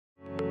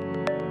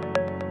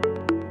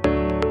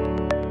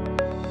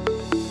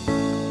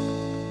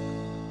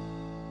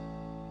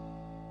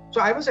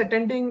I was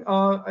attending,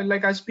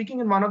 like I was speaking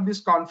in one of these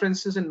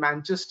conferences in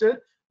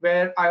Manchester,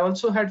 where I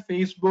also had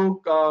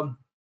Facebook,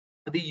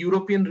 the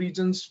European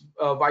region's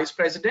vice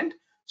president.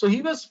 So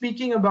he was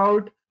speaking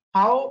about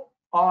how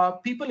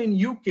people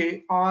in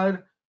UK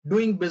are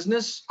doing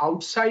business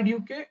outside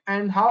UK,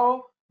 and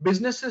how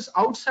businesses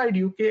outside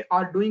UK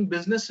are doing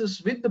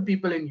businesses with the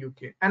people in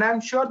UK. And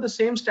I'm sure the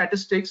same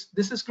statistics,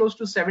 this is close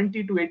to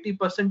 70 to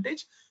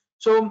 80%.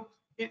 So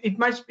it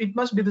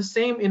must be the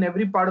same in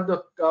every part of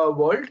the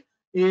world,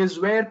 is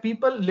where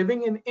people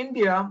living in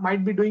India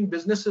might be doing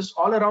businesses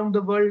all around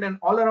the world, and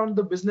all around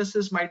the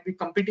businesses might be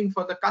competing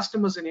for the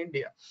customers in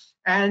India.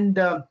 And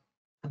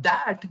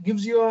that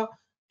gives you a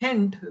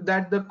hint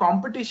that the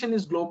competition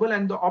is global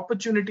and the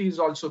opportunity is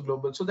also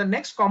global. So the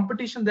next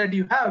competition that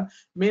you have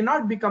may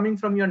not be coming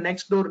from your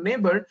next door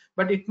neighbor,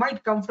 but it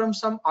might come from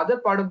some other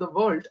part of the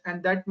world,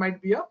 and that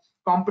might be a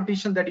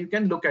competition that you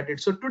can look at it.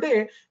 So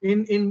today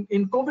in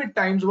COVID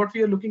times, what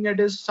we are looking at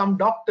is some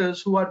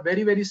doctors who are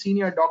very, very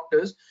senior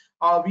doctors.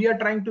 We are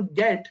trying to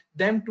get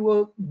them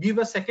to give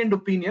a second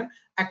opinion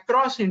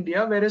across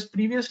India, whereas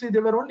previously they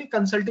were only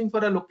consulting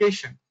for a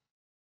location,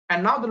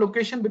 and now the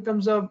location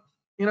becomes a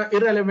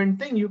irrelevant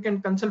thing. You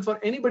can consult for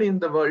anybody in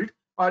the world,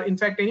 or in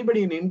fact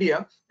anybody in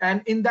India,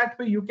 and in that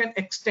way you can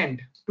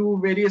extend to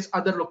various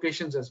other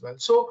locations as well.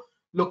 So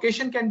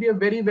location can be a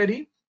very,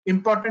 very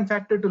important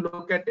factor to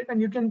look at it,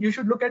 and you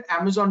should look at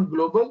Amazon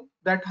Global,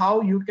 that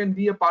how you can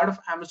be a part of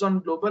Amazon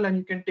Global and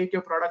you can take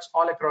your products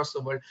all across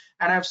the world.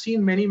 And I've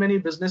seen many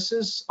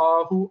businesses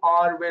who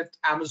are with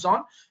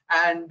Amazon,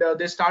 and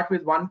they start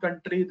with one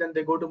country, then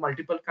they go to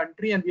multiple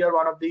country, and we are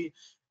one of the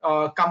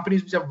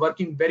companies which are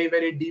working very,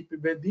 very deep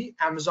with the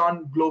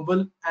Amazon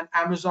Global and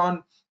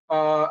Amazon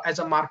as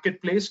a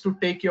marketplace to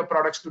take your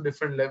products to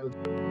different levels.